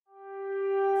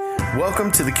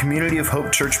Welcome to the Community of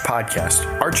Hope Church podcast.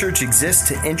 Our church exists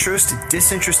to interest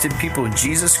disinterested people in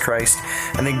Jesus Christ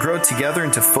and then grow together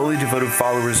into fully devoted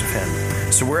followers of Him.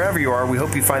 So wherever you are, we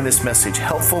hope you find this message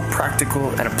helpful, practical,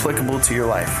 and applicable to your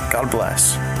life. God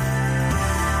bless.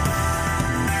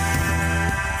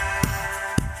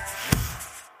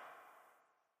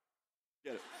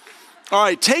 All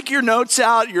right, take your notes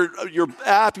out, your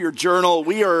app, your journal.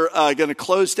 We are going to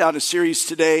close down a series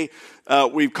today.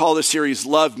 We've called the series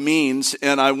Love Means,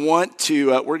 and we're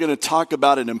going to talk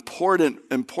about an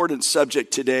important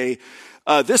subject today.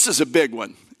 This is a big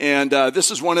one, and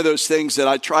this is one of those things that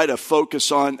I try to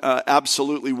focus on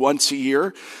absolutely once a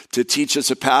year to teach as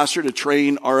a pastor, to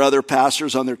train our other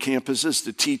pastors on their campuses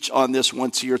to teach on this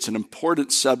once a year. It's an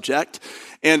important subject.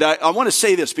 And I want to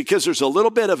say this because there's a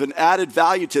little bit of an added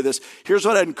value to this. Here's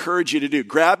what I'd encourage you to do.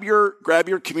 Grab your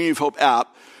Community of Hope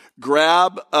app.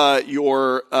 Grab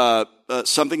your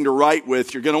something to write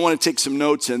with. You're going to want to take some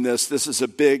notes in this. This is a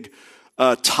big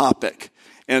topic.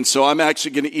 And so I'm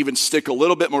actually going to even stick a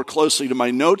little bit more closely to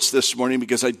my notes this morning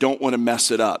because I don't want to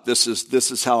mess it up. This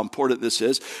is how important this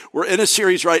is. We're in a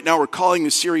series right now. We're calling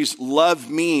the series Love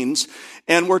Means.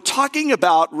 And we're talking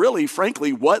about, really,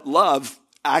 frankly, what love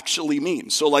actually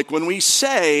means. So like when we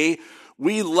say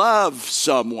we love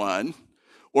someone,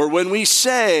 or when we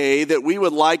say that we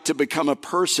would like to become a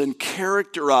person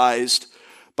characterized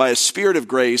by a spirit of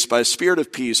grace, by a spirit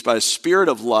of peace, by a spirit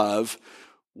of love,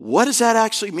 what does that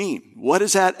actually mean? What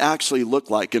does that actually look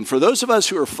like? And for those of us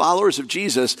who are followers of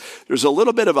Jesus, there's a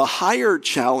little bit of a higher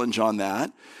challenge on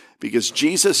that because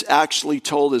Jesus actually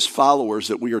told his followers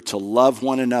that we are to love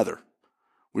one another.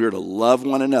 We are to love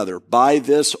one another. By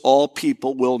this, all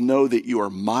people will know that you are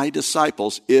my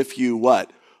disciples if you what?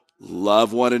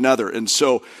 Love one another. And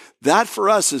so that for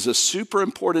us is a super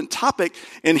important topic.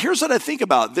 And here's what I think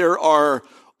about. There are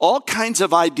all kinds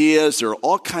of ideas. There are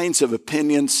all kinds of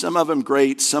opinions. Some of them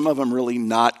great. Some of them really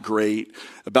not great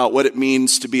about what it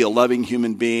means to be a loving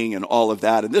human being and all of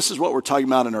that. And this is what we're talking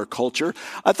about in our culture.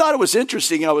 I thought it was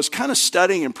interesting. I was kind of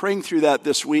studying and praying through that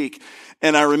this week.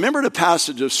 And I remembered a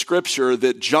passage of scripture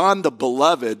that John the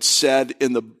Beloved said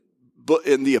in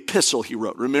the epistle he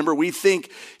wrote. Remember, we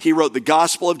think he wrote the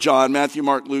Gospel of John, Matthew,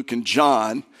 Mark, Luke, and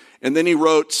John. And then he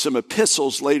wrote some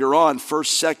epistles later on,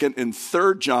 1st, 2nd, and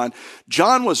 3rd John.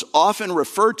 John was often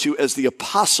referred to as the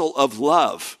apostle of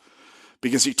love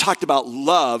because he talked about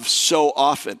love so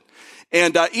often.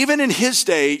 And even in his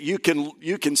day, you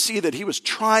can see that he was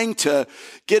trying to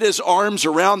get his arms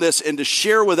around this and to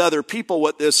share with other people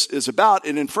what this is about.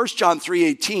 And in 1 John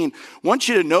 3:18, I want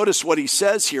you to notice what he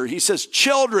says here. He says,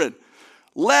 "Children,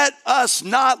 let us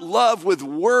not love with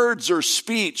words or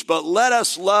speech, but let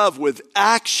us love with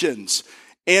actions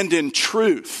and in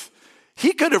truth."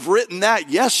 He could have written that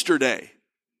yesterday,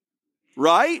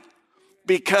 right?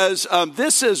 Because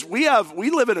we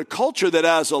live in a culture that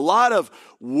has a lot of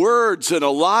words and a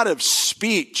lot of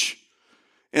speech.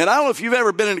 And I don't know if you've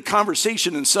ever been in a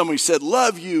conversation and somebody said,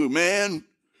 "Love you, man."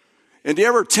 And you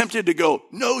ever tempted to go,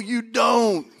 "No, you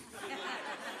don't.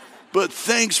 But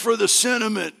thanks for the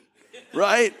sentiment."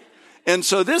 Right? And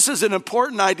so this is an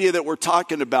important idea that we're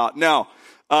talking about. Now,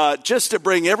 just to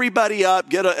bring everybody up,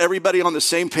 get everybody on the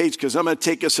same page, because I'm going to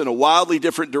take us in a wildly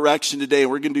different direction today,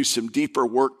 and we're going to do some deeper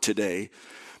work today.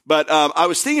 But I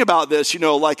was thinking about this,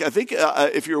 I think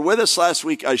if you were with us last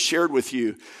week, I shared with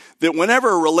you that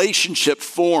whenever a relationship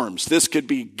forms, this could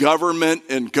be government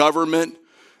and government,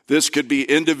 this could be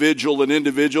individual and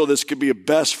individual, this could be a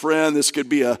best friend, this could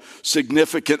be a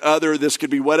significant other, this could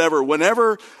be whatever.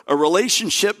 Whenever a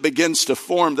relationship begins to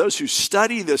form, those who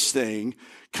study this thing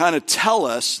kind of tell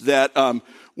us that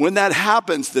when that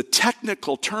happens, the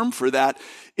technical term for that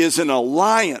is an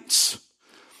alliance.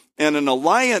 And an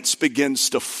alliance begins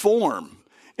to form.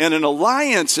 And an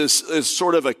alliance is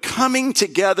sort of a coming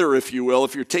together, if you will.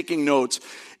 If you're taking notes,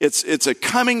 it's a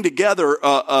coming together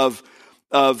of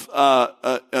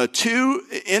two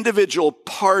individual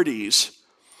parties,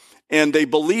 and they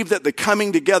believe that the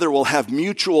coming together will have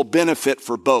mutual benefit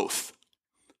for both.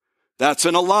 That's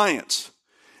an alliance.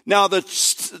 Now, the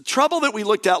trouble that we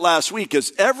looked at last week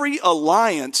is every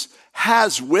alliance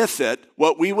has with it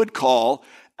what we would call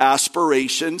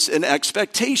aspirations and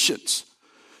expectations.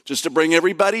 Just to bring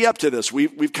everybody up to this,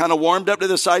 we've kind of warmed up to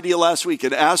this idea last week.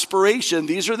 An aspiration,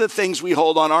 these are the things we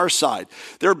hold on our side.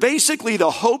 They're basically the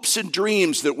hopes and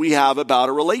dreams that we have about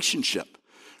a relationship,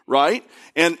 right?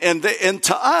 And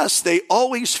to us, they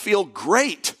always feel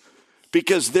great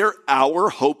because they're our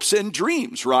hopes and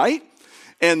dreams, right?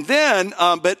 And then,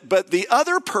 but the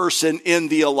other person in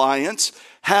the alliance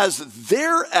has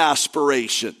their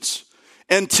aspirations.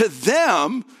 And to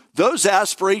them, those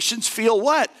aspirations feel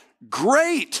what?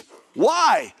 Great.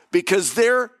 Why? Because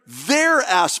they're their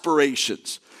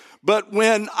aspirations. But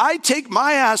when I take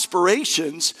my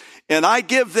aspirations and I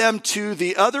give them to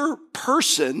the other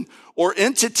person or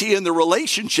entity in the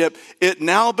relationship, it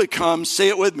now becomes, say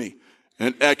it with me,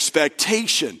 an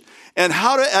expectation. And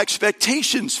how do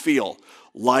expectations feel?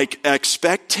 Like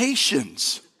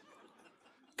expectations.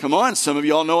 Come on, some of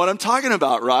y'all know what I'm talking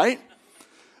about, right?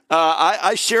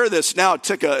 I share this now.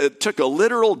 It took a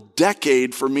literal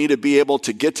decade for me to be able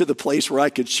to get to the place where I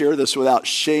could share this without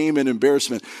shame and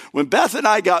embarrassment. When Beth and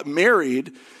I got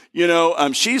married,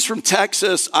 she's from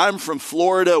Texas, I'm from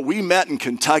Florida. We met in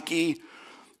Kentucky,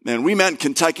 and we met in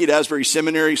Kentucky at Asbury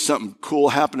Seminary. Something cool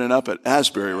happening up at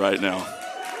Asbury right now.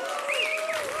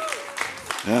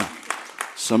 Yeah,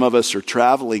 some of us are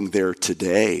traveling there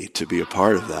today to be a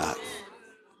part of that.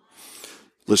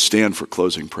 Let's stand for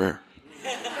closing prayer.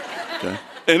 Okay.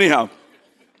 Anyhow,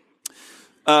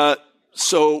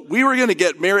 so we were going to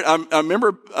get married. I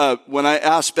remember when I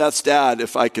asked Beth's dad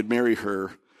if I could marry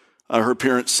her, her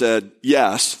parents said,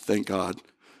 yes, thank God.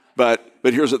 But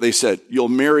here's what they said. You'll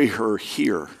marry her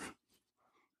here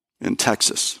in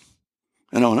Texas.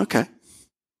 And I went, okay,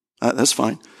 that's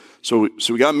fine. So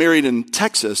we got married in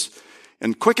Texas,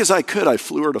 and quick as I could, I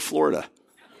flew her to Florida.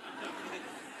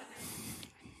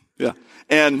 Yeah.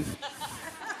 And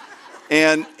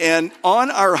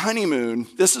on our honeymoon,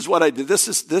 this is what I did. This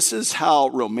is how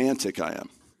romantic I am.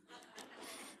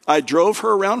 I drove her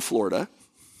around Florida.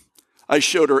 I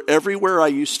showed her everywhere I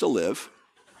used to live.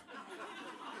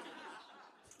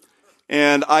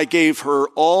 And I gave her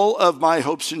all of my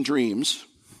hopes and dreams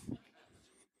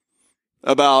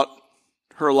about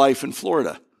her life in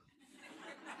Florida.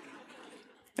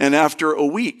 And after a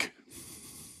week,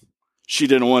 she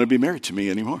didn't want to be married to me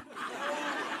anymore.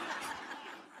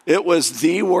 It was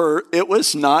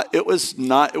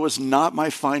not my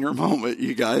finer moment,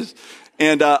 you guys.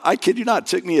 And I kid you not, it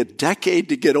took me a decade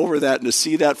to get over that and to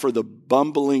see that for the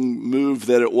bumbling move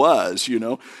that it was,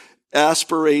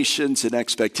 aspirations and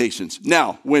expectations.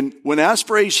 Now, when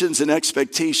aspirations and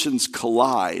expectations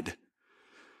collide,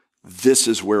 this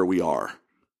is where we are.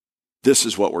 This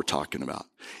is what we're talking about.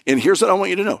 And here's what I want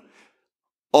you to know.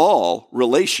 All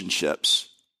relationships,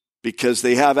 because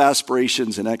they have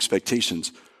aspirations and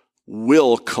expectations,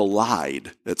 will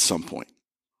collide at some point.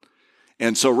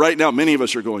 And so right now, many of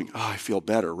us are going, I feel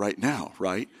better right now,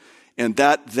 right? And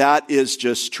that is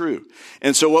just true.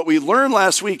 And so what we learned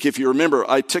last week, if you remember,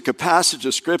 I took a passage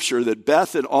of scripture that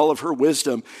Beth in all of her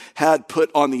wisdom had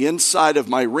put on the inside of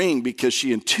my ring because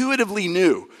she intuitively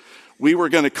knew we were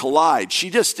going to collide. She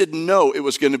just didn't know it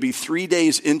was going to be 3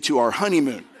 days into our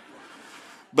honeymoon.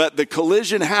 But the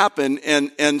collision happened,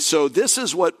 and so this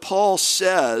is what Paul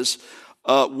says,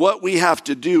 what we have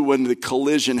to do when the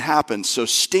collision happens. So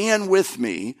stand with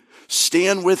me.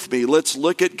 Let's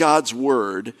look at God's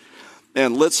word,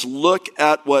 and let's look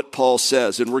at what Paul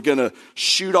says. And we're going to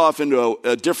shoot off into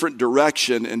a different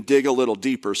direction and dig a little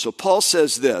deeper. So Paul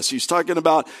says this. He's talking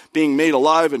about being made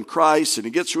alive in Christ, and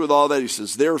he gets through with all that. He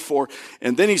says, therefore,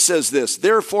 and then he says this,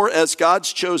 therefore, as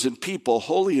God's chosen people,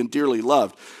 holy and dearly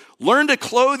loved, learn to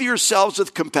clothe yourselves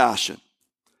with compassion,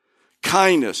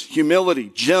 kindness,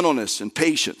 humility, gentleness, and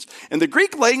patience. And the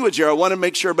Greek language here, I want to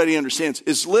make sure everybody understands,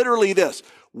 is literally this.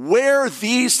 Wear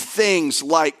these things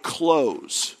like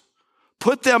clothes.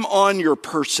 Put them on your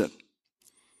person.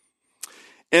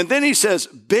 And then he says,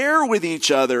 bear with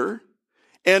each other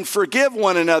and forgive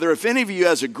one another. If any of you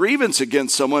has a grievance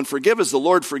against someone, forgive as the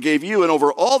Lord forgave you. And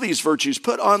over all these virtues,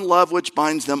 put on love, which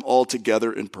binds them all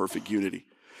together in perfect unity.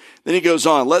 Then he goes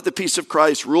on, let the peace of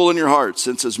Christ rule in your hearts,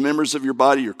 since as members of your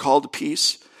body you're called to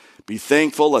peace. Be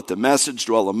thankful, let the message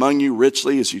dwell among you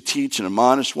richly as you teach and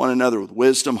admonish one another with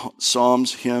wisdom,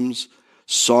 psalms, hymns,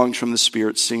 songs from the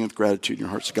Spirit, sing with gratitude in your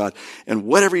hearts to God. And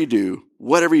whatever you do,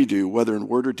 whether in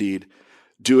word or deed,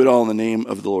 do it all in the name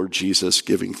of the Lord Jesus,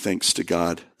 giving thanks to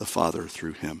God the Father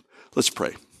through him. Let's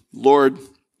pray. Lord,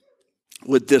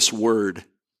 would this word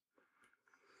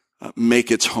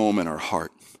make its home in our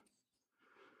heart?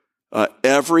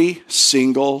 Every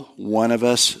single one of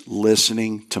us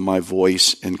listening to my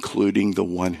voice, including the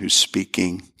one who's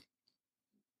speaking,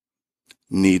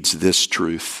 needs this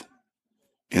truth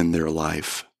in their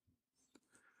life.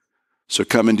 So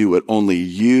come and do what only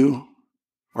you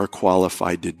are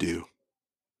qualified to do.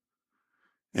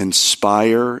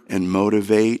 Inspire and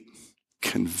motivate,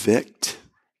 convict,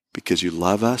 because you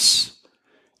love us,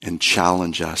 and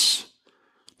challenge us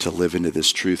to live into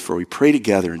this truth. For we pray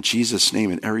together in Jesus'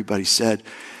 name, and everybody said,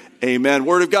 amen.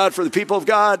 Word of God for the people of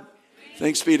God.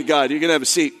 Thanks be to God. You can have a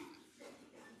seat.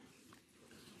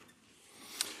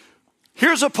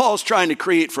 Here's what Paul's trying to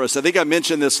create for us. I think I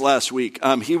mentioned this last week.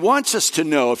 He wants us to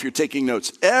know, if you're taking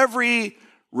notes, every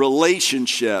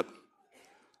relationship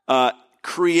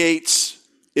creates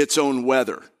its own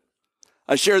weather.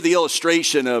 I shared the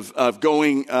illustration of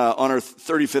going on our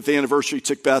 35th anniversary,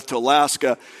 took Beth to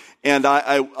Alaska, and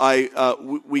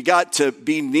we got to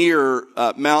be near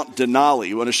Mount Denali.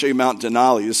 I want to show you Mount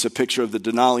Denali. This is a picture of the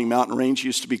Denali mountain range. It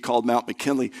used to be called Mount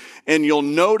McKinley. And you'll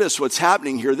notice what's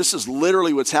happening here. This is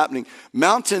literally what's happening.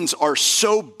 Mountains are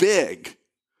so big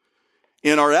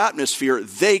in our atmosphere,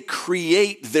 they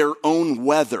create their own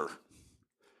weather.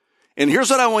 And here's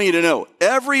what I want you to know.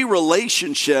 Every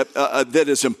relationship that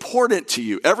is important to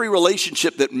you, every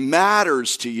relationship that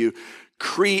matters to you,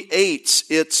 creates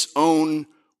its own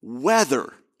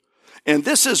weather. And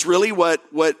this is really what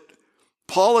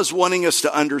Paul is wanting us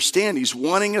to understand. He's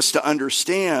wanting us to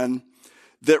understand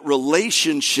that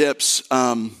relationships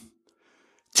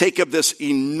take up this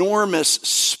enormous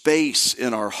space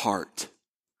in our heart.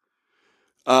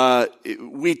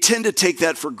 We tend to take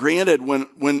that for granted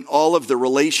when all of the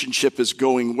relationship is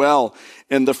going well.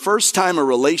 And the first time a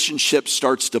relationship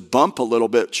starts to bump a little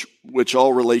bit, which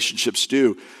all relationships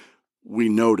do, we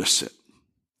notice it.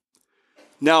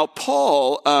 Now,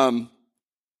 Paul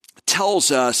tells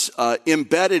us,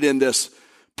 embedded in this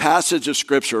passage of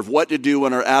Scripture of what to do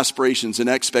when our aspirations and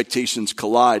expectations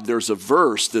collide, there's a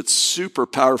verse that's super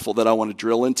powerful that I want to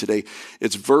drill in today.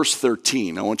 It's verse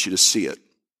 13. I want you to see it.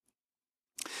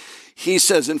 He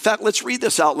says, in fact, let's read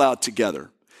this out loud together.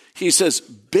 He says,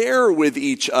 bear with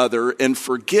each other and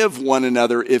forgive one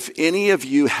another if any of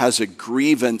you has a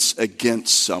grievance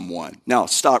against someone. Now,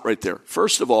 stop right there.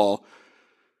 First of all,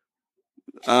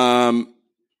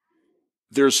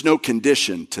 there's no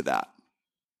condition to that.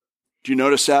 Do you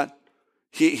notice that?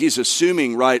 He's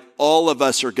assuming, right, all of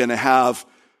us are going to have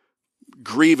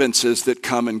grievances that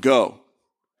come and go.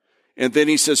 And then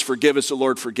he says, forgive as the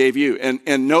Lord forgave you.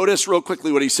 And notice real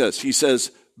quickly what he says. He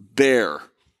says, bear.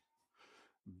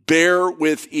 Bear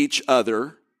with each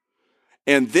other.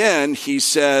 And then he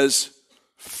says,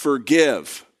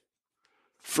 forgive.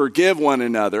 Forgive one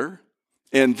another.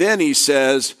 And then he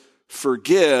says,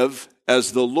 forgive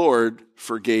as the Lord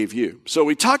forgave you. So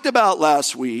we talked about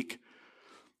last week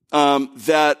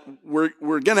that we're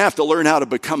going to have to learn how to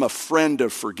become a friend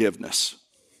of forgiveness.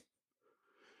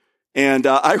 And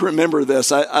I remember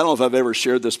this. I don't know if I've ever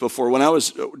shared this before. When I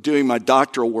was doing my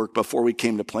doctoral work before we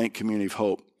came to Plant Community of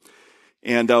Hope,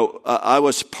 and I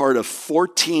was part of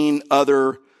 14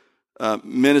 other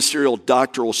ministerial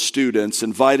doctoral students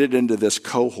invited into this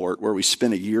cohort where we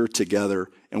spent a year together,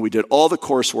 and we did all the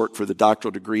coursework for the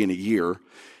doctoral degree in a year.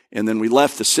 And then we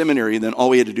left the seminary, and then all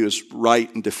we had to do is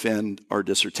write and defend our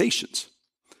dissertations.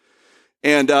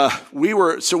 And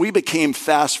we became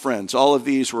fast friends. All of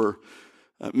these were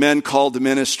men called to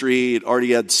ministry,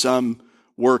 already had some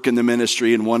work in the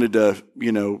ministry and wanted to,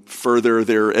 further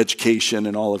their education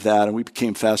and all of that. And we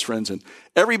became fast friends. And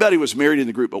everybody was married in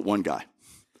the group but one guy.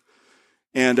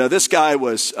 And this guy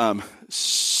was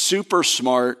super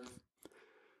smart.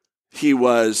 He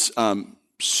was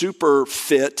super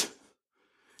fit.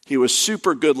 He was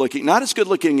super good looking. Not as good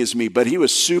looking as me, but he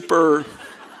was super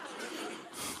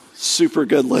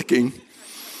good looking.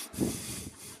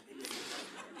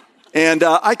 And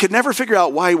I could never figure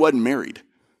out why he wasn't married.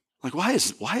 Like, why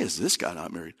is this guy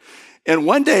not married? And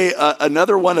one day,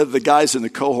 another one of the guys in the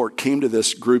cohort came to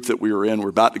this group that we were in. We're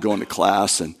about to go into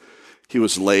class, and he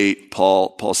was late.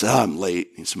 Paul said, I'm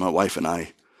late. He said, my wife and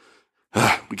I,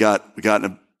 we got in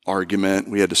an argument.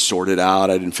 We had to sort it out.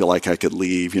 I didn't feel like I could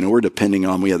leave. We're depending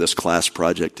on, we had this class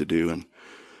project to do.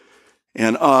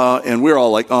 And we're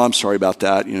all like, oh, I'm sorry about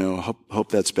that. Hope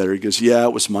that's better. He goes, yeah,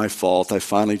 it was my fault. I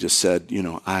finally just said,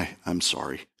 I'm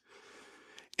sorry.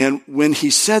 And when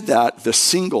he said that, the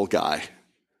single guy,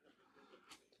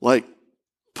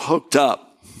 poked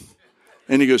up.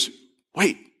 And he goes,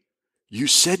 wait, you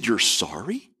said you're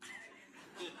sorry?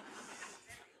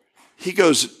 He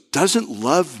goes, doesn't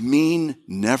love mean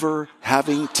never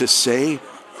having to say?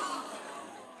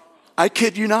 I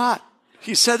kid you not.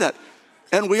 He said that.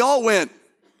 And we all went,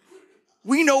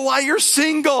 we know why you're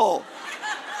single.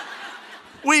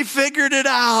 We figured it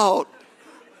out.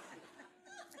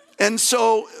 And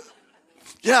so,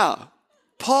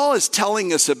 Paul is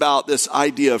telling us about this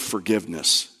idea of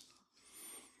forgiveness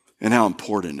and how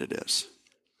important it is.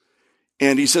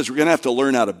 And he says we're going to have to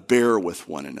learn how to bear with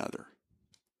one another.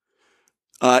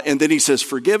 And then he says,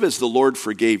 forgive as the Lord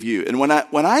forgave you. And when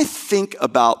I think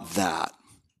about that,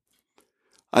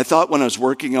 I thought when I was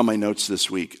working on my notes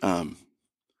this week,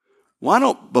 Why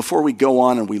don't, before we go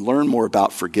on and we learn more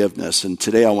about forgiveness, and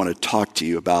today I want to talk to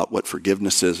you about what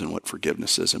forgiveness is and what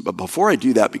forgiveness isn't. But before I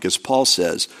do that, because Paul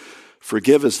says,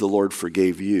 forgive as the Lord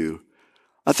forgave you,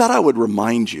 I thought I would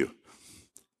remind you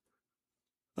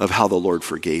of how the Lord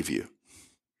forgave you.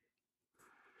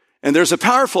 And there's a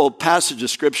powerful passage of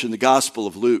scripture in the Gospel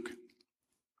of Luke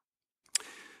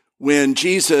when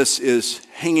Jesus is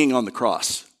hanging on the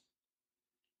cross.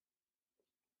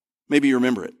 Maybe you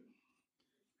remember it.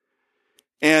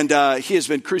 And he has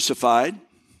been crucified,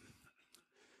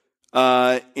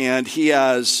 and he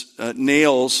has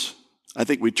nails. I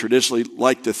think we traditionally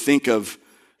like to think of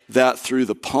that through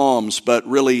the palms, but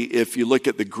really, if you look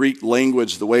at the Greek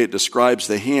language, the way it describes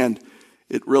the hand,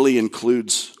 it really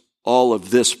includes all of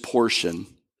this portion.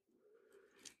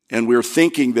 And we're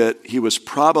thinking that he was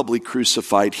probably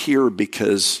crucified here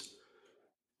because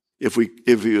if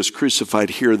he was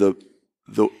crucified here, the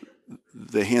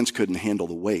hands couldn't handle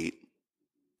the weight.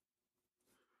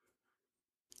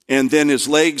 And then his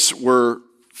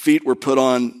feet were put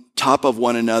on top of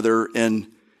one another, and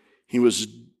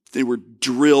they were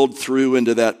drilled through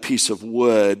into that piece of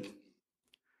wood.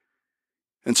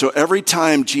 And so every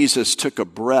time Jesus took a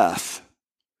breath,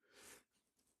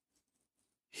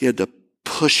 he had to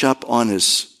push up on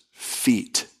his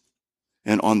feet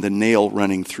and on the nail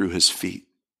running through his feet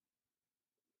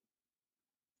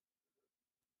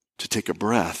to take a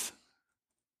breath.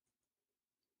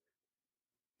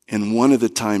 And one of the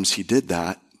times he did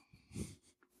that,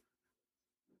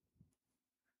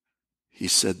 he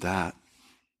said that.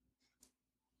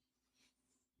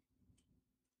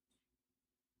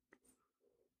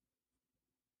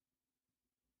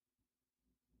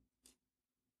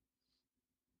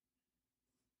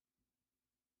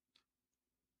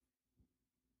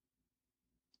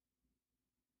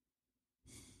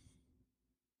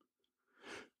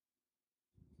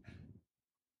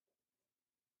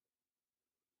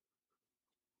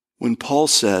 When Paul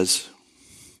says,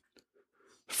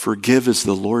 forgive as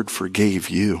the Lord forgave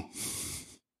you,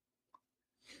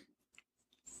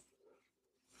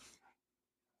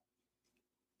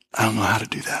 I don't know how to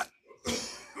do that.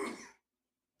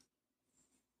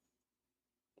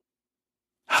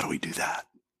 How do we do that?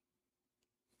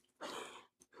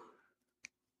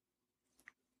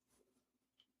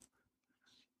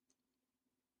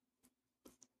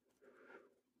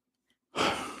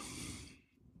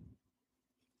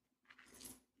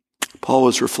 Paul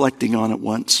was reflecting on it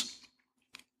once,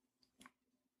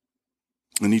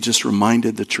 and he just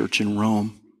reminded the church in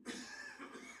Rome.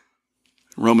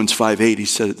 Romans 5:8, he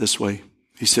said it this way.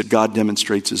 He said, God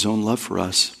demonstrates his own love for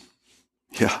us.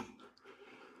 Yeah.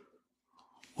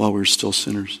 While we were still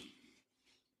sinners,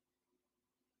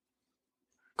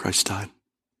 Christ died.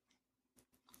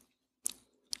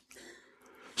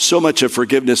 So much of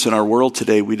forgiveness in our world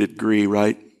today, we'd agree,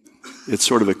 right? It's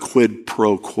sort of a quid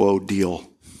pro quo deal.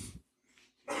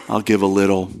 I'll give a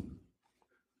little.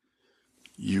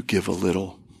 You give a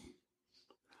little.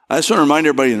 I just want to remind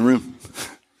everybody in the room,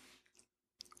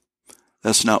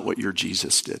 that's not what your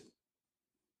Jesus did.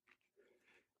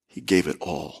 He gave it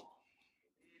all.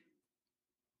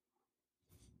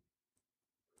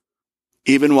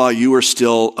 Even while you were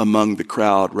still among the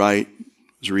crowd, right? I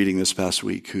was reading this past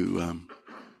week who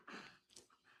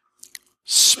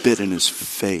spit in his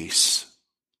face.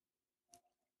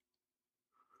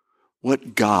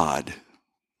 What God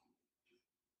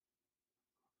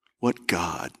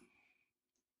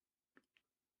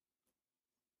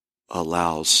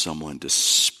allows someone to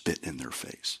spit in their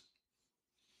face?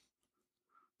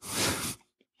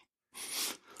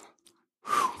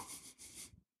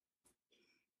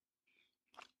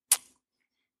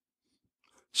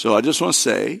 So I just want to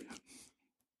say,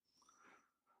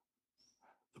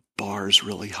 the bar is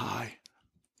really high.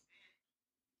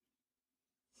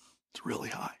 It's really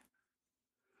high.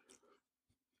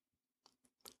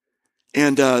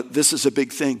 And this is a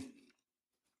big thing.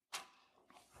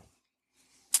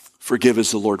 Forgive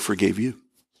as the Lord forgave you.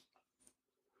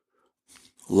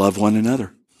 Love one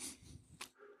another.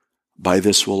 By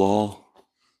this will all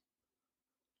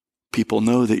people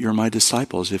know that you're my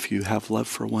disciples, if you have love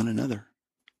for one another.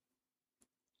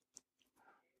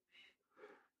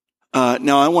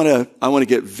 Now I want to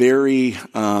get very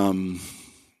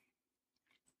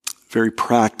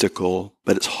practical,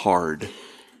 but it's hard.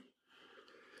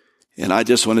 And I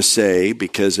just want to say,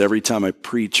 because every time I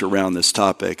preach around this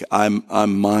topic, I'm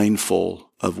mindful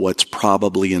of what's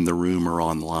probably in the room or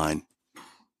online.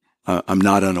 I'm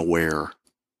not unaware.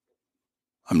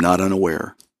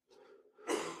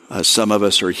 Some of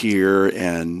us are here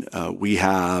and we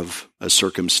have a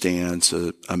circumstance,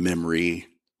 a memory,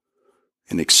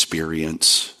 an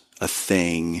experience, a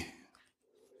thing,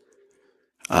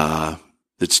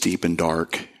 that's deep and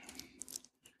dark.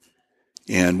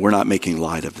 And we're not making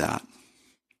light of that.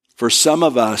 For some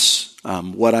of us,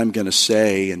 what I'm going to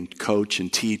say and coach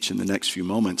and teach in the next few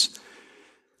moments,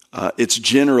 it's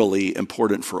generally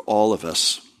important for all of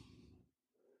us.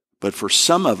 But for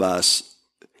some of us,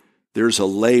 there's a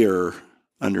layer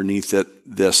underneath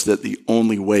this that the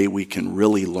only way we can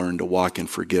really learn to walk in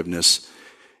forgiveness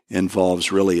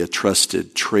involves really a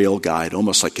trusted trail guide,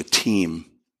 almost like a team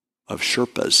of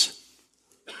Sherpas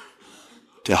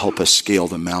to help us scale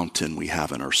the mountain we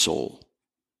have in our soul.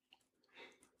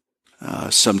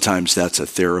 Sometimes that's a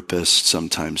therapist,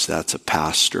 sometimes that's a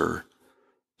pastor,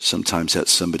 sometimes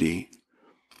that's somebody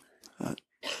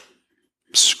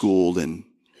schooled in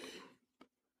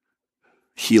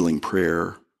healing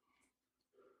prayer.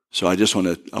 So I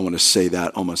want to say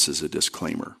that almost as a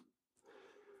disclaimer.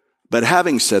 But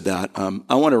having said that,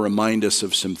 I want to remind us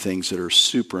of some things that are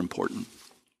super important.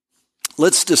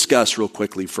 Let's discuss real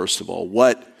quickly, first of all,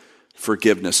 what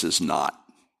forgiveness is not.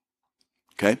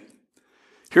 Okay?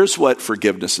 Here's what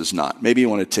forgiveness is not. Maybe you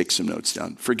want to take some notes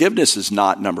down. Forgiveness is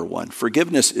not, number one,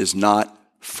 forgiveness is not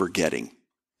forgetting.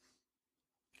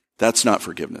 That's not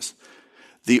forgiveness.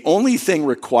 The only thing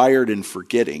required in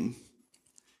forgetting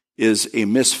is a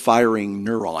misfiring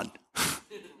neuron.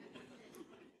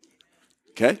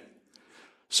 Okay?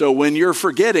 So when you're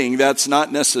forgetting, that's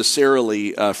not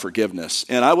necessarily forgiveness.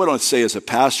 And I would want to say as a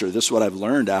pastor, this is what I've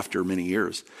learned after many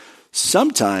years.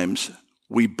 Sometimes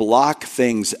we block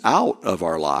things out of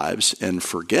our lives and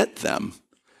forget them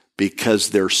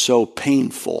because they're so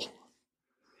painful.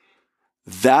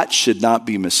 That should not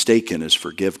be mistaken as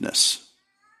forgiveness.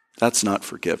 That's not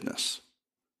forgiveness.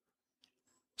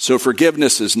 So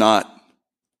forgiveness is not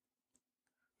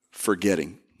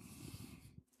forgetting.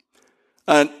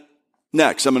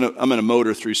 Next, I'm going to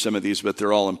motor through some of these, but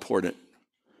they're all important.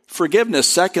 Forgiveness,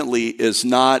 secondly, is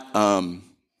not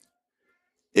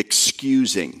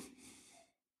excusing.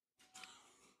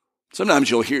 Sometimes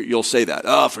you'll say that,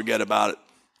 oh, forget about it.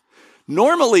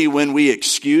 Normally, when we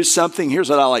excuse something, here's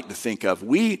what I like to think of.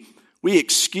 We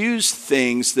excuse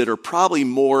things that are probably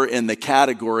more in the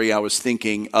category I was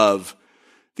thinking of.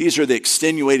 These are the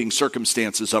extenuating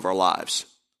circumstances of our lives.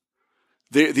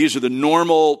 These are the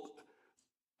normal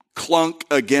clunk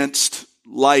against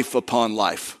life upon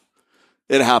life.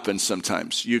 It happens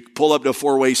sometimes. You pull up to a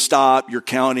four-way stop, you're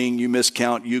counting, you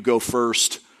miscount, you go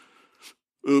first.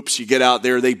 Oops, you get out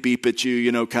there, they beep at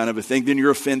you, kind of a thing. Then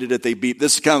you're offended that they beep.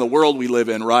 This is kind of the world we live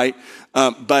in, right?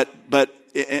 But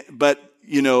I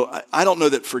don't know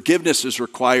that forgiveness is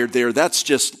required there. That's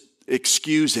just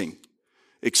excusing.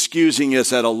 Excusing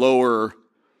is at a lower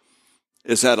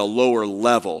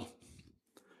level.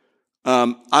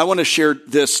 I want to share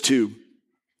this too.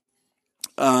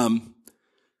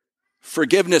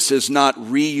 Forgiveness is not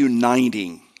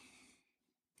reuniting.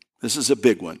 This is a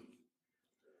big one.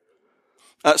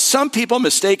 Some people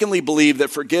mistakenly believe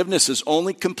that forgiveness is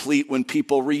only complete when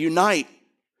people reunite,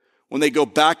 when they go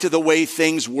back to the way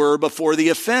things were before the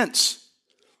offense.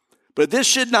 But this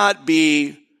should not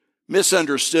be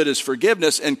misunderstood as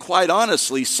forgiveness, and quite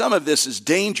honestly, some of this is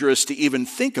dangerous to even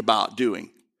think about doing.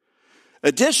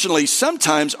 Additionally,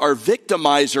 sometimes our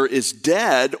victimizer is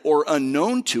dead or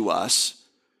unknown to us,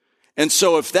 and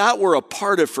so if that were a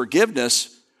part of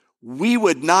forgiveness, we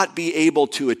would not be able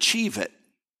to achieve it.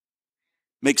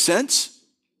 Make sense?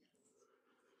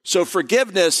 So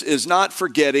forgiveness is not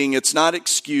forgetting, it's not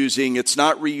excusing, it's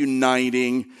not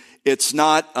reuniting, it's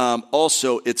not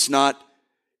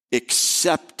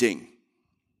accepting.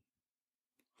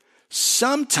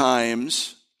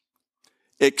 Sometimes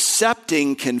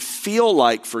accepting can feel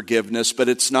like forgiveness, but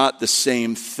it's not the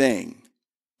same thing.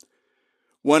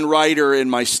 One writer in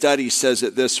my study says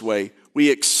it this way: we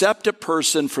accept a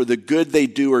person for the good they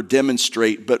do or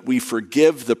demonstrate, but we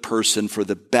forgive the person for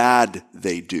the bad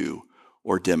they do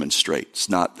or demonstrate. It's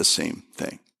not the same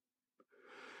thing.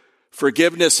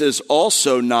 Forgiveness is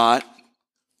also not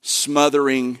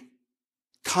smothering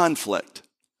conflict.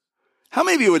 How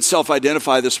many of you would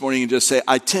self-identify this morning and just say,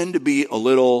 I tend to be a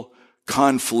little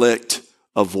conflict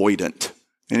avoidant?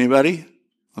 Anybody?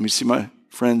 Let me see my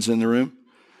friends in the room.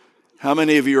 How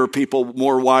many of you are people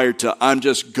more wired to, I'm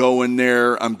just going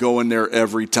there, I'm going there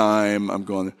every time, I'm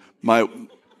going there.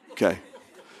 Okay.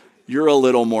 You're a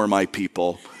little more my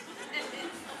people.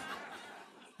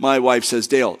 My wife says,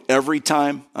 Dale, every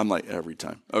time? I'm like, every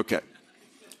time. Okay.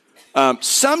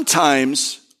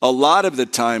 Sometimes, a lot of the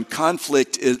time,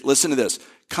 conflict is, listen to this,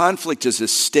 conflict is a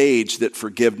stage that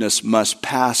forgiveness must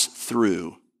pass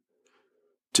through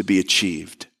to be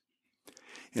achieved.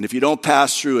 And if you don't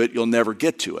pass through it, you'll never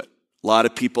get to it. A lot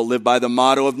of people live by the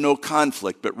motto of no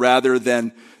conflict, but rather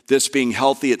than This being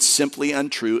healthy, it's simply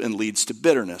untrue and leads to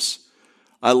bitterness.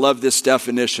 I love this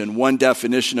definition. One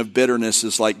definition of bitterness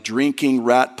is like drinking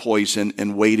rat poison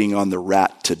and waiting on the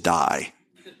rat to die.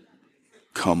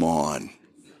 Come on.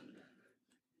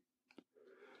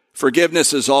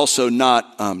 Forgiveness is also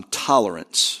not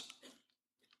tolerance.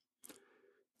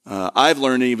 I've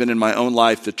learned even in my own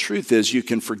life, the truth is you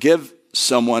can forgive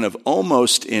someone of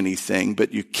almost anything,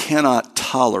 but you cannot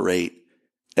tolerate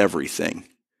everything.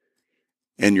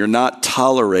 And you're not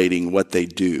tolerating what they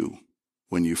do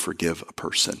when you forgive a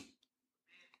person.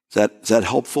 Is that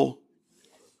helpful?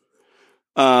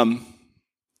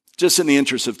 Just in the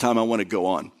interest of time, I want to go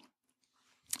on.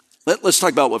 Let's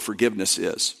talk about what forgiveness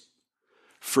is.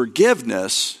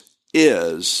 Forgiveness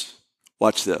is,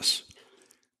 watch this,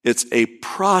 it's a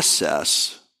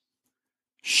process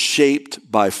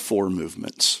shaped by 4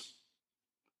 movements,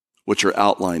 which are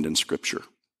outlined in Scripture.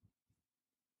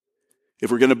 If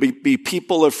we're going to be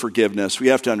people of forgiveness, we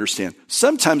have to understand,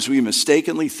 sometimes we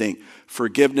mistakenly think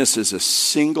forgiveness is a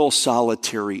single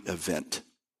solitary event.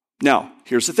 Now,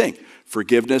 here's the thing.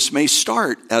 Forgiveness may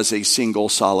start as a single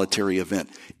solitary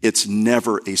event. It's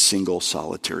never a single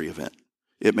solitary event.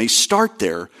 It may start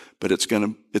there, but it's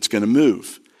going to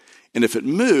move. And if it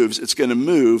moves, it's going to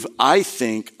move, I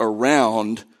think,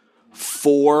 around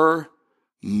 4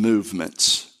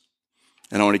 movements.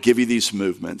 And I want to give you these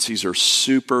movements. These are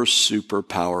super, super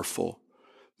powerful.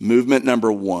 Movement number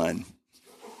 1.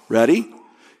 Ready?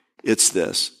 It's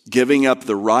this: giving up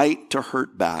the right to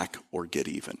hurt back or get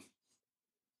even.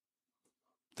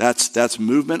 That's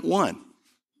movement 1.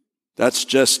 That's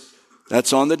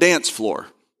on the dance floor.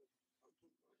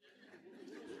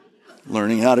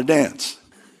 Learning how to dance.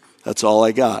 That's all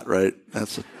I got, right?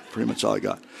 That's pretty much all I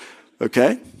got.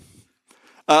 Okay?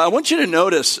 I want you to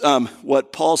notice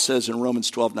what Paul says in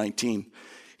Romans 12:19.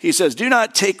 He says, "Do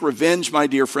not take revenge, my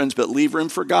dear friends, but leave room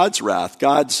for God's wrath."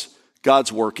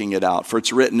 God's working it out. For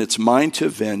it's written, "It's mine to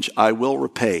avenge, I will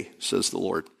repay," says the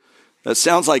Lord. That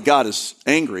sounds like God is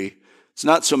angry. It's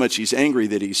not so much he's angry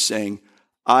that he's saying,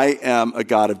 I am a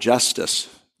God of justice.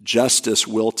 Justice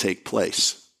will take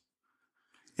place.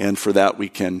 And for that, we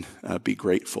can be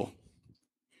grateful.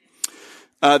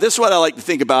 This is what I like to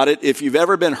think about it. If you've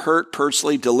ever been hurt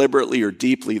personally, deliberately, or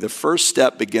deeply, the first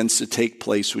step begins to take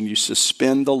place when you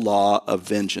suspend the law of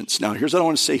vengeance. Now, here's what I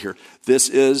want to say here. This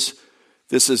is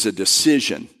a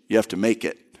decision. You have to make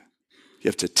it. You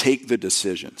have to take the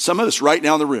decision. Some of us right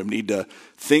now in the room need to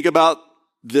think about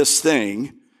this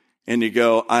thing, and you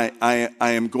go, I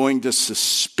am going to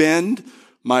suspend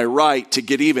my right to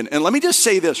get even. And let me just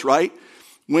say this, right?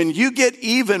 When you get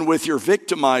even with your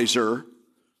victimizer,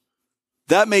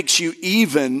 that makes you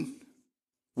even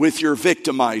with your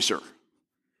victimizer.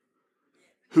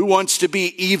 Who wants to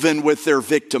be even with their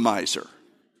victimizer?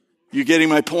 You getting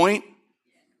my point?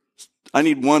 I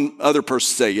need one other person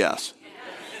to say yes.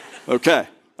 Okay,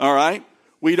 all right.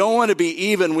 We don't want to be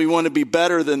even. We want to be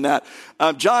better than that.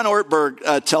 John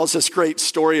Ortberg tells this great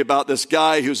story about this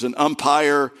guy who's an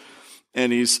umpire,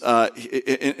 and he's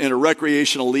in a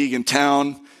recreational league in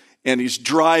town, and he's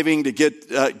driving to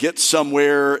get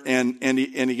somewhere, and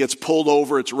he gets pulled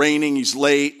over. It's raining. He's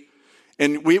late.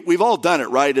 And we've all done it,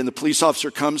 right? And the police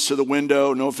officer comes to the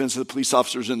window. No offense to the police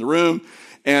officers in the room.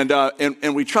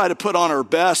 And we try to put on our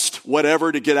best,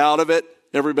 whatever, to get out of it.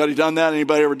 Everybody done that?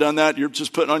 Anybody ever done that? You're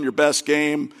just putting on your best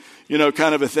game,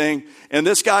 kind of a thing. And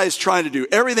this guy is trying to do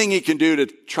everything he can do to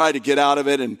try to get out of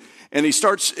it. And he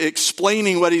starts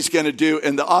explaining what he's going to do.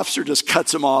 And the officer just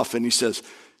cuts him off and he says,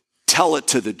 "Tell it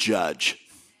to the judge."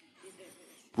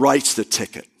 Writes the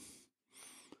ticket.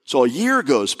 So a year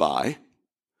goes by.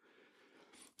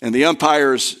 And the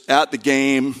umpire's at the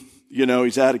game.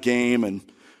 He's at a game. And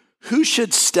who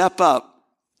should step up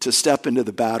to step into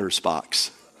the batter's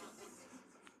box?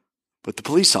 But the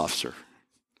police officer.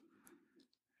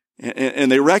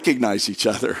 And they recognize each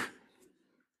other.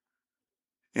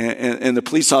 And the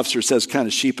police officer says kind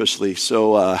of sheepishly,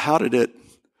 "So how'd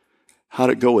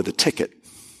it go with the ticket?"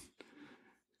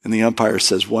 And the umpire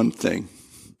says one thing: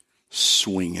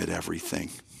 swing at everything.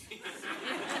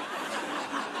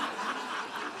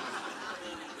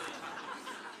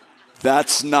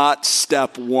 That's not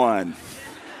step 1.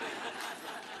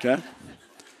 Okay?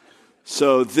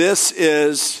 So this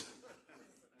is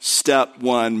step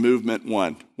 1, movement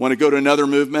 1. Want to go to another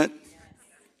movement?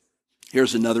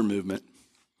 Here's another movement.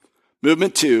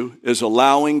 Movement 2 is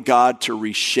allowing God to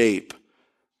reshape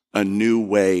a new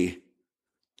way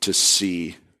to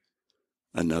see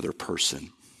another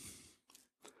person.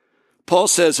 Paul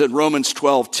says in Romans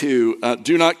 12:2,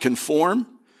 "Do not conform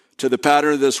to the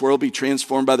pattern of this world, be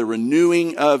transformed by the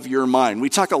renewing of your mind." We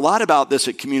talk a lot about this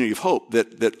at Community of Hope,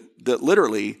 that that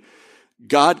literally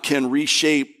God can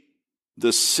reshape the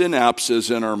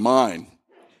synapses in our mind.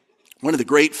 One of the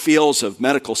great fields of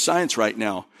medical science right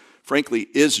now, frankly,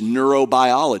 is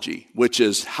neurobiology, which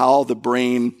is how the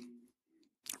brain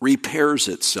repairs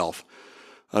itself.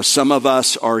 Some of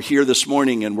us are here this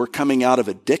morning and we're coming out of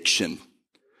addiction.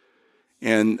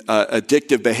 And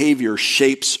addictive behavior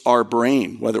shapes our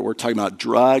brain, whether we're talking about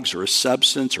drugs or a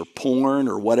substance or porn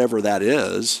or whatever that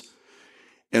is.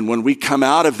 And when we come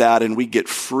out of that and we get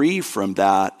free from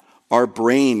that, our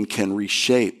brain can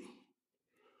reshape.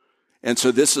 And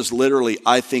so this is literally,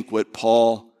 I think, what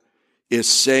Paul is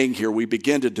saying here. We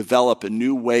begin to develop a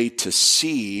new way to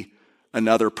see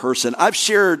another person. I've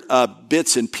shared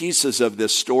bits and pieces of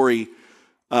this story.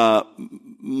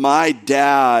 My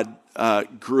dad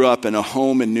grew up in a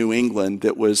home in New England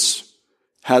that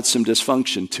had some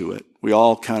dysfunction to it. We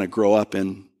all kind of grow up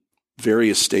in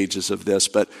various stages of this,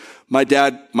 but my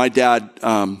dad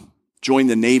joined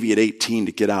the Navy at 18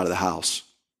 to get out of the house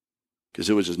because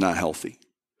it was just not healthy.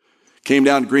 Came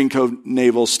down to Green Cove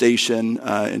Naval Station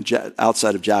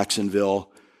outside of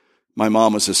Jacksonville. My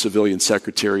mom was a civilian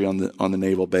secretary on the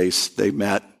naval base. They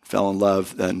met, fell in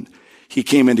love, and he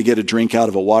came in to get a drink out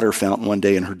of a water fountain one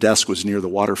day, and her desk was near the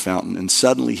water fountain, and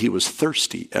suddenly he was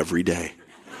thirsty every day.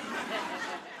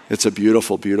 It's a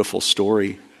beautiful, beautiful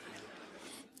story.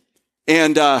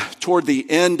 And toward the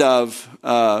end of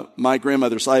my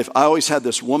grandmother's life, I always had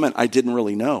this woman I didn't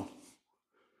really know.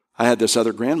 I had this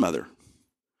other grandmother.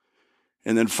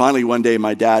 And then finally one day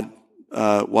my dad,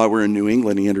 while we were in New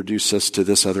England, he introduced us to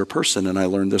this other person, and I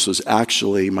learned this was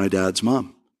actually my dad's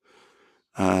mom.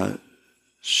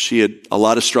 She had a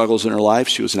lot of struggles in her life.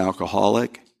 She was an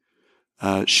alcoholic.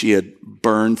 She had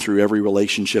burned through every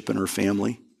relationship in her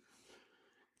family.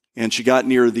 And she got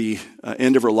near the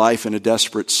end of her life in a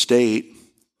desperate state,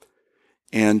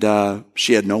 and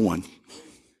she had no one.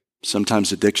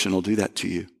 Sometimes addiction will do that to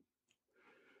you.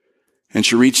 And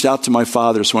she reached out to my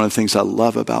father. It's one of the things I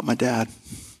love about my dad.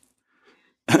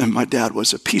 My dad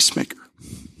was a peacemaker.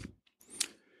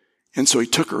 And so he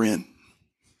took her in.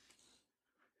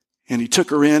 And he took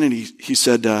her in and he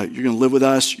said, you're going to live with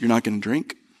us. You're not going to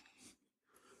drink.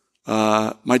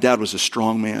 My dad was a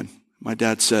strong man. My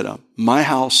dad said, my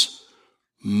house,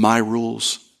 my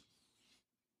rules.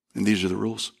 And these are the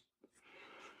rules.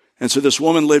 And so this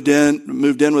woman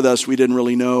moved in with us. We didn't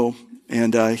really know.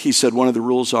 And he said one of the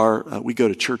rules are we go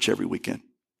to church every weekend.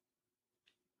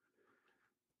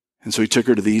 And so he took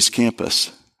her to the East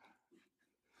Campus.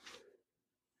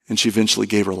 And she eventually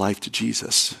gave her life to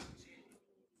Jesus.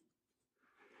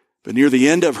 But near the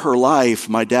end of her life,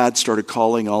 my dad started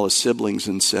calling all his siblings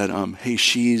and said, hey,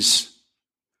 she's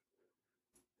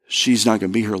not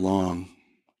going to be here long.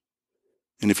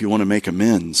 And if you want to make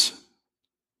amends,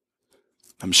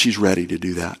 she's ready to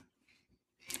do that.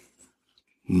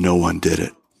 No one did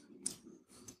it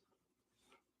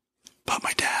but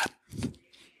my dad.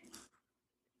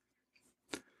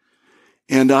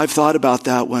 And I've thought about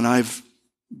that when I've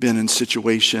been in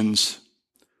situations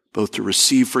both to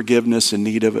receive forgiveness in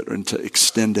need of it and to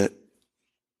extend it,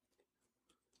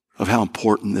 of how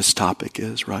important this topic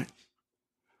is, right?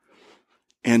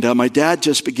 And my dad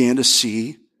just began to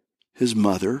see his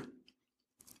mother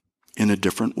in a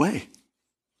different way.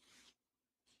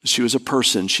 She was a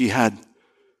person. She had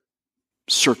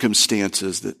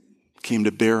circumstances that came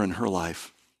to bear in her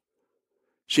life.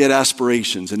 She had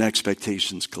aspirations and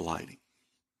expectations colliding.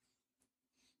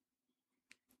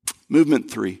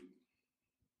 Movement 3.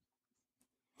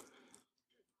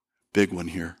 Big one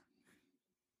here.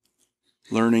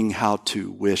 Learning how to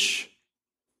wish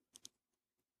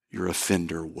your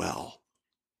offender well.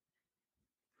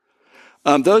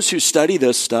 Those who study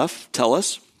this stuff tell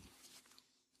us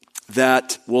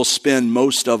that we'll spend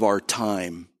most of our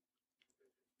time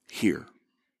here.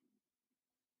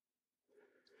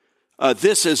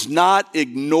 This is not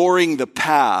ignoring the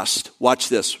past. Watch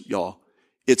this, y'all.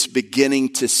 It's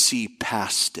beginning to see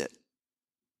past it.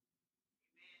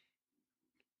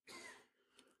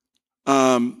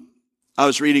 I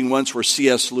was reading once where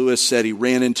C.S. Lewis said he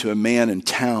ran into a man in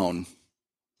town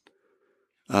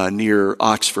near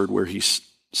Oxford where he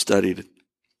studied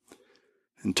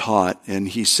and taught. And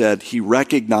he said he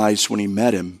recognized when he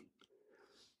met him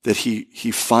that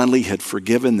he finally had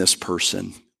forgiven this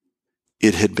person.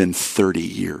 It had been 30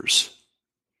 years.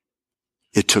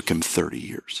 It took him 30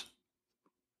 years.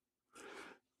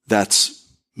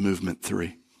 That's movement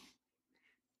 3.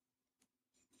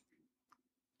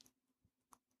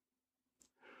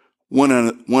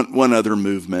 One other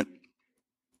movement,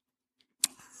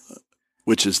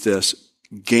 which is this: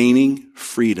 gaining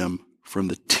freedom from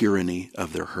the tyranny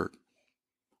of their hurt.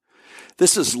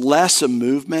 This is less a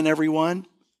movement, everyone,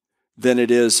 than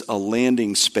it is a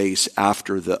landing space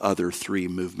after the other three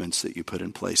movements that you put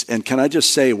in place. And can I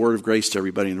just say a word of grace to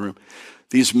everybody in the room?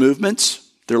 These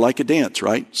movements, they're like a dance,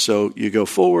 right? So you go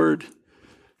forward,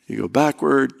 you go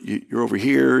backward, you're over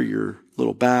here, you're a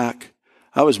little back.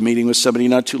 I was meeting with somebody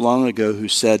not too long ago who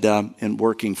said, in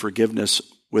working forgiveness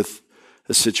with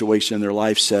a situation in their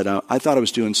life, said, I thought I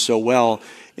was doing so well,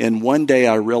 and one day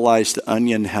I realized the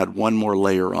onion had one more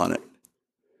layer on it.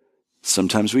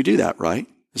 Sometimes we do that, right?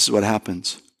 This is what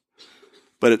happens.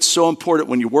 But it's so important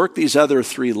when you work these other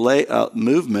three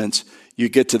movements, you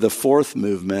get to the fourth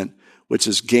movement, which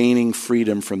is gaining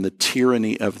freedom from the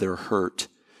tyranny of their hurt.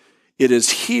 It is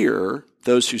here,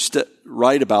 those who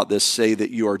write about this say that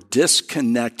you are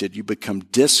disconnected. You become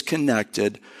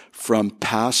disconnected from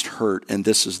past hurt, and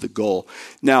this is the goal.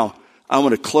 Now, I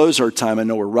want to close our time. I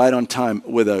know we're right on time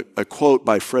with a quote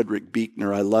by Frederick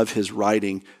Buechner. I love his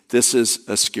writing. This is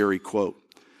a scary quote.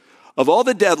 Of all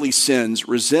the deadly sins,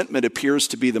 resentment appears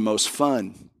to be the most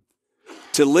fun.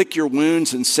 To lick your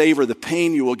wounds and savor the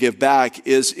pain you will give back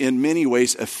is in many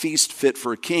ways a feast fit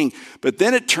for a king. But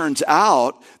then it turns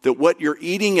out that what you're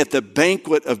eating at the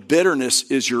banquet of bitterness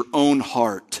is your own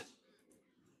heart.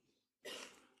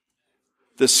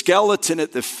 The skeleton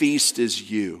at the feast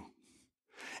is you.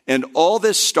 And all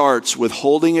this starts with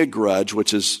holding a grudge,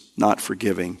 which is not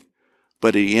forgiving.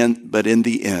 But in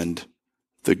the end,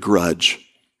 the grudge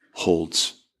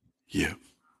holds you.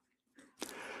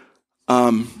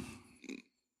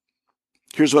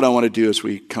 Here's what I want to do as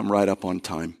we come right up on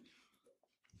time.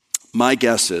 My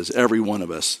guess is every one of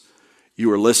us,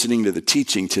 you are listening to the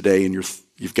teaching today and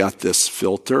you've got this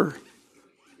filter.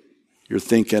 You're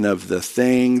thinking of the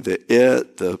thing,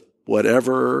 the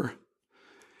whatever.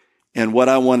 And what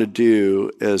I want to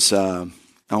do is I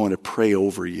want to pray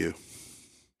over you.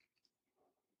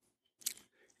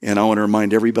 And I want to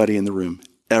remind everybody in the room,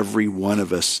 every one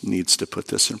of us needs to put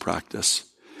this in practice.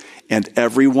 And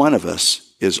every one of us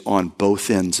is on both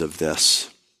ends of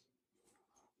this.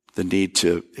 The need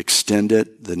to extend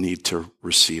it, the need to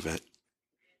receive it.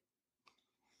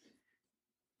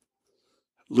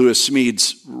 Lewis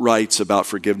Smedes writes about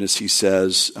forgiveness. He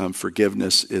says,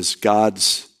 forgiveness is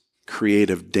God's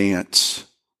creative dance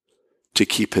to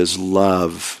keep his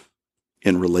love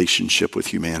in relationship with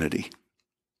humanity.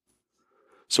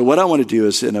 So what I want to do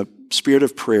is, in a spirit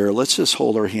of prayer, let's just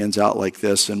hold our hands out like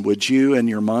this. And would you, in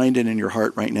your mind and in your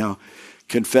heart right now,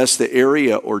 confess the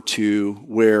area or two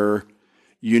where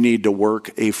you need to work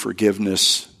a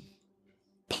forgiveness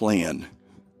plan.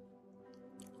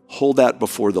 Hold that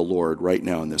before the Lord right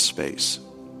now in this space.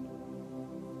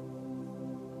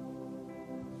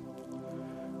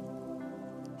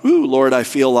 Whew, Lord, I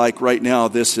feel like right now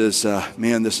this is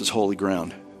holy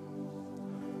ground.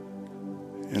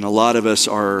 And a lot of us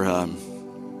are,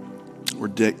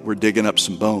 we're digging up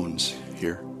some bones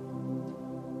here.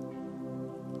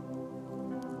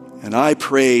 And I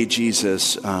pray,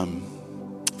 Jesus,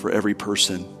 for every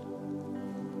person.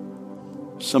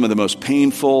 Some of the most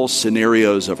painful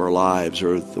scenarios of our lives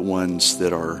are the ones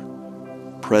that are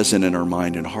present in our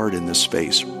mind and heart in this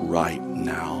space right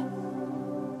now.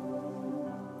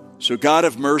 So God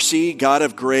of mercy, God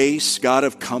of grace, God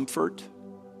of comfort,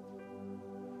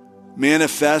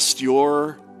 manifest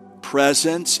your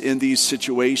presence in these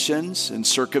situations and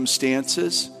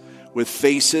circumstances with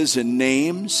faces and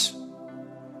names.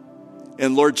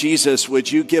 And Lord Jesus,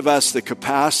 would you give us the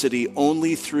capacity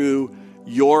only through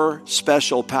your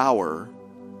special power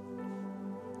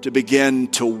to begin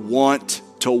to want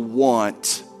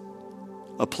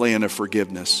a plan of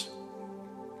forgiveness.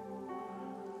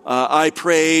 I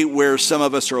pray where some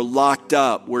of us are locked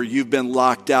up, where you've been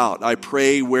locked out. I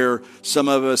pray where some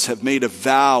of us have made a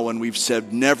vow and we've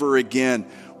said never again.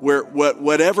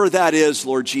 Whatever that is,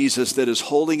 Lord Jesus, that is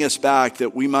holding us back,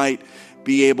 that we might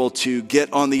be able to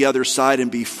get on the other side and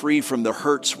be free from the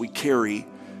hurts we carry.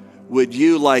 Would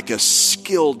you, like a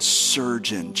skilled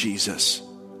surgeon, Jesus,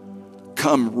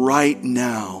 come right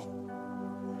now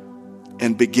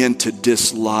and begin to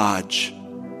dislodge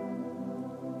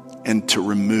and to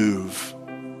remove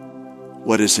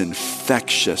what is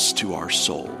infectious to our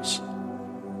souls.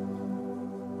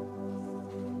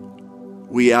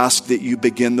 We ask that you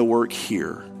begin the work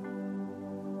here.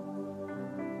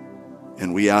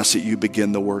 And we ask that you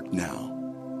begin the work now.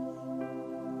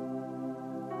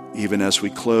 Even as we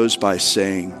close by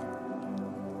saying,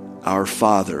 Our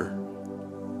Father,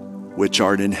 which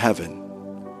art in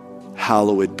heaven,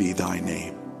 hallowed be thy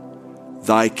name.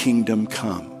 Thy kingdom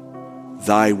come.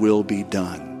 Thy will be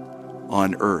done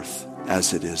on earth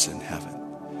as it is in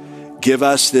heaven. Give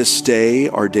us this day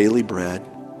our daily bread,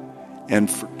 and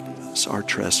us our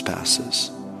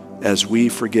trespasses, as we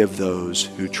forgive those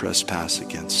who trespass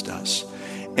against us.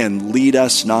 And lead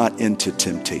us not into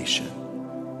temptation,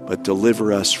 but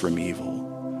deliver us from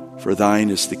evil. For thine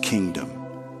is the kingdom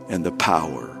and the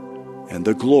power and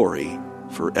the glory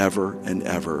forever and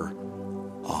ever.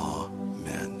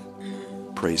 Amen.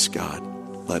 Praise God.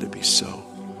 Let it be so.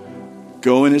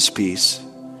 Go in his peace.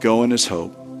 Go in his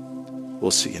hope.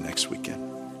 We'll see you next weekend.